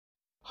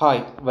Hi,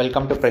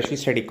 welcome to Freshly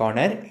Study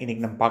Corner.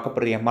 இன்னைக்கு நம்ம பார்க்க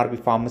போகிறது MRB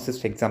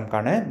Pharmacist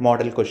எக்ஸாம்க்கான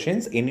மாடல்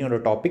கொஷின்ஸ். இன்னொரு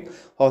topic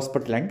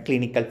hospital and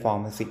clinical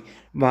pharmacy.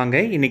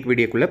 வாங்க இன்னைக்கு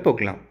வீடியோக்குள்ளே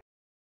போகலாம்.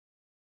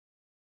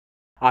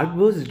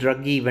 Adverse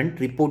drug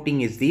event reporting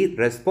is the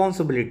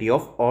responsibility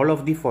of all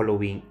of the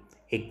following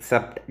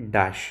except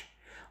dash.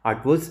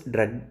 Adverse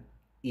drug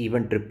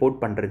event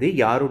report பண்ணுறது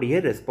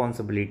யாருடைய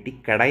ரெஸ்பான்சிபிலிட்டி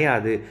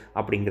கிடையாது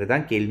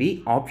அப்படிங்கிறதான் கேள்வி.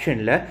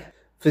 ஆப்ஷனில்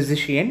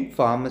ஃபிசிஷியன்,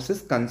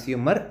 ஃபார்மசிஸ்ட்,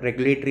 கன்சியூமர்,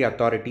 ரெகுலேட்டரி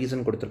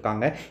அத்தாரிட்டிஸ்ன்னு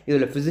கொடுத்துருக்காங்க.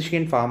 இதில்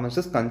ஃபிசிஷியன்,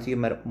 ஃபார்மசிஸ்ட்,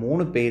 கன்சியூமர்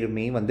 3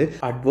 பேருமே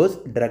அட்வர்ஸ்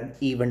ட்ரக்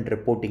ஈவெண்ட்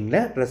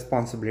ரிப்போர்ட்டிங்கில்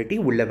ரெஸ்பான்சிபிலிட்டி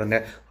உள்ளவங்க.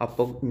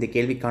 அப்போ இந்த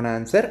கேள்விக்கான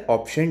ஆன்சர்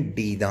ஆப்ஷன்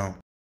டி தான்.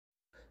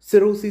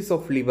 Cirrhosis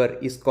of liver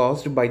is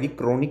caused by the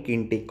chronic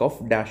intake of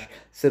dash.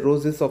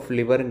 Cirrhosis of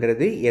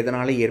liverங்கிறது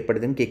எதனால்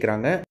ஏற்படுதுன்னு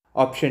கேட்குறாங்க.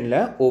 ஆப்ஷனில்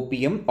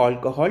ஓபியம்,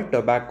 ஆல்கஹால்,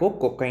 டொபாக்கோ,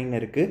 கொக்கைன்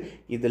இருக்குது.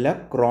 இதில்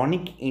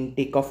chronic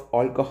intake of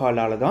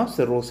alcohol-ஆல் தான்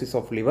cirrhosis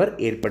of liver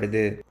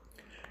ஏற்படுது.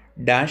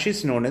 Dash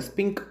is known as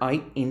pink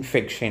eye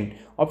infection.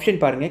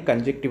 Option பாருங்கள்,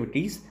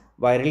 conjunctivitis,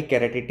 viral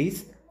keratitis,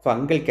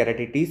 fungal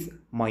keratitis,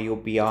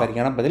 myopia.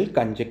 சரியான பதில்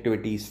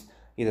conjunctivitis.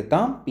 இதை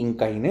தான்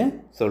pink eye-ன்னு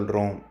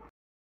சொல்கிறோம்.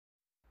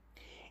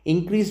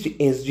 Increased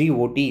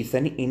SGOT is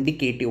an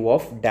indicative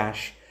of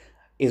dash.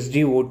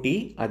 SGOT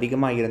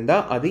அதிகமாக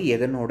இருந்தால் அது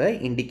எதனோட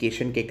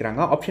இண்டிகேஷன்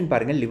கேட்குறாங்க. ஆப்ஷன்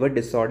பாருங்கள், liver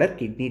disorder,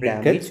 kidney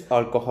damage,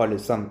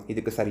 alcoholism.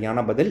 இதுக்கு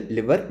சரியான பதில்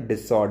லிவர்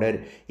டிஸார்டர்.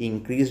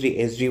 இன்க்ரீஸ்டு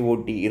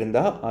SGOT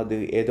இருந்தால் அது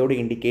எதோட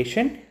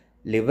indication?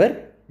 Liver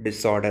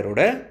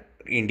டிஸார்டரோட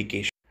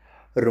indication.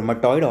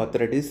 Rheumatoid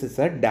arthritis is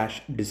a dash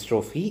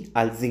dystrophy,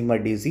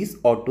 Alzheimer disease,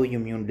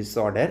 autoimmune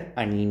disorder,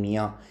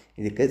 anemia.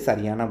 இதுக்கு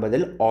சரியான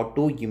பதில்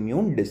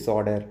autoimmune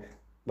disorder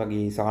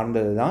வகையை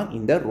சார்ந்தது தான்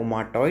இந்த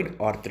rheumatoid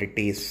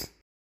arthritis.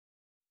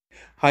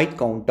 High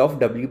count of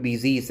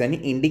WBC is an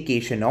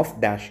indication of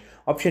dash.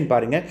 Option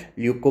பாருங்கள்,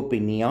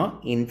 லியூகோபீனியா,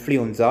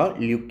 இன்ஃப்ளூயன்ஸா,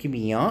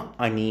 லியூக்கிமியா,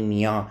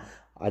 அனீமியா.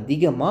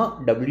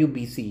 அதிகமாக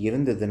WBC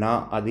இருந்ததுன்னா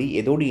அது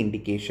எதோட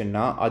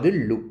இண்டிகேஷன்னா அது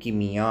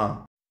லுக்கிமியா.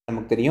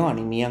 நமக்கு தெரியும்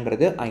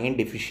அனீமியாங்கிறது அயன்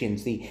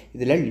டெஃபிஷியன்சி.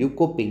 இதில்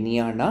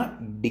லியூகோபீனியானா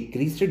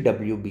decreased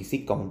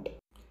WBC count.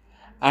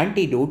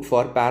 Antidote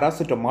for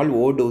paracetamol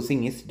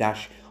overdosing is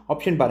dash.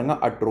 Option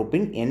பாருங்கள்,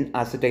 அட்ரோபின்,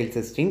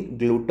 N-acetylcysteine,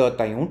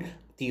 glutathione,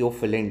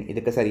 தியோஃபிலின்.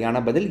 இதுக்கு சரியான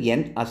பதில்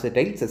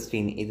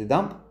N-acetylcysteine.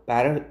 இதுதான்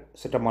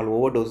paracetamol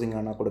overdosing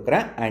ஆனால் கொடுக்குற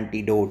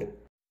antidote.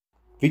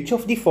 Which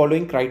of the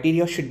following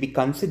criteria should be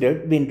considered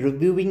when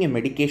reviewing a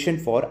medication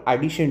for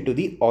addition to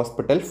the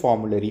hospital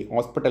formulary?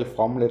 Hospital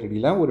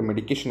formularyயில் ஒரு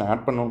medication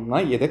add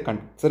பண்ணணும்னா எதை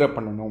கன்சிடர்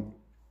பண்ணணும்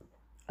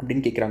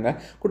அப்படின்னு கேட்குறாங்க.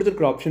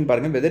 கொடுத்துருக்குற ஆப்ஷன்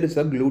பாருங்கள், whether it's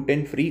a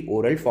gluten free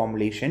oral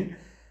formulation.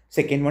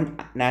 Second one,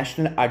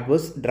 National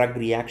Adverse Drug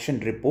Reaction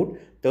Report.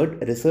 Third,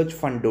 research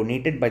fund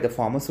donated by the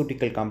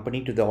pharmaceutical company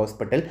to the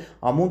hospital.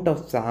 Amount of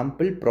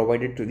sample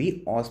provided to the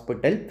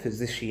hospital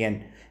physician.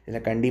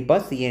 இதில்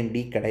கண்டிப்பாக CND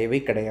கிடையவே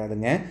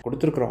கிடையாதுங்க.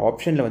 கொடுத்துருக்குற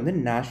ஆப்ஷனில்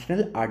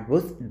national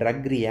adverse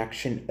drug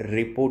reaction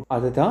report,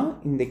 அதுதான்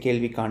இந்த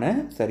கேள்விக்கான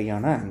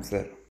சரியான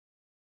answer.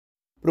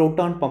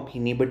 Proton pump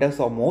inhibitors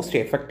are most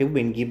effective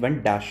when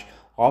given dash.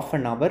 Half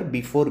an hour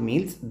before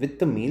meals, with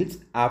the meals,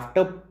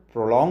 after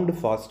prolonged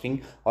fasting,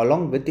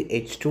 along with the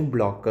H2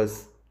 blockers.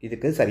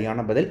 இதுக்கு சரியான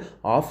பதில்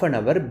half an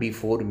hour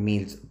before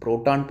meals.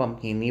 Proton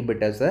pump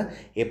இன்ஹிபிட்டர்ஸை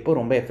எப்போ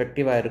ரொம்ப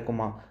எஃபெக்டிவாக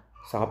இருக்குமா?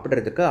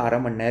 சாப்பிட்றதுக்கு அரை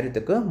மணி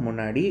நேரத்துக்கு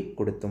முன்னாடி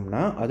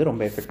கொடுத்தோம்னா அது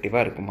ரொம்ப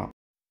எஃபெக்டிவாக இருக்குமா?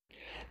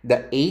 The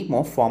aim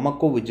of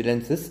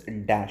pharmacovigilance is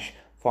dash.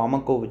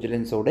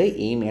 pharmacovigilance-ஓட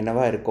aim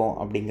என்னவா இருக்கும்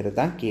அப்படிங்கிறது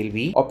தான்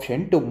கேள்வி.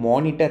 Option, to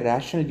monitor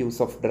rational use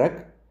of drug,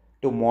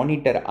 to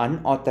monitor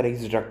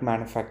unauthorized drug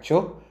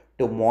manufacture,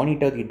 to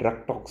monitor the drug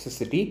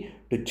toxicity,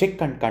 to check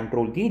and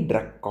control the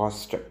drug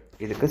cost.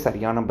 இதுக்கு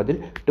சரியான பதில்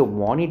to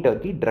monitor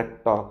the drug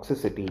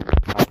toxicity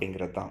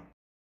அப்படிங்கிறது தான்.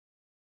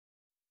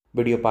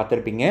 வீடியோ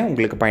பார்த்துருப்பீங்க,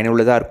 உங்களுக்கு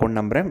பயனுள்ளதாக இருக்கும்னு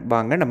நம்புகிறேன்.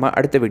 வாங்க நம்ம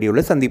அடுத்த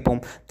வீடியோவில்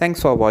சந்திப்போம்.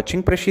 தேங்க்ஸ் ஃபார்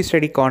வாட்சிங் Freshly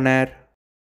Study Corner.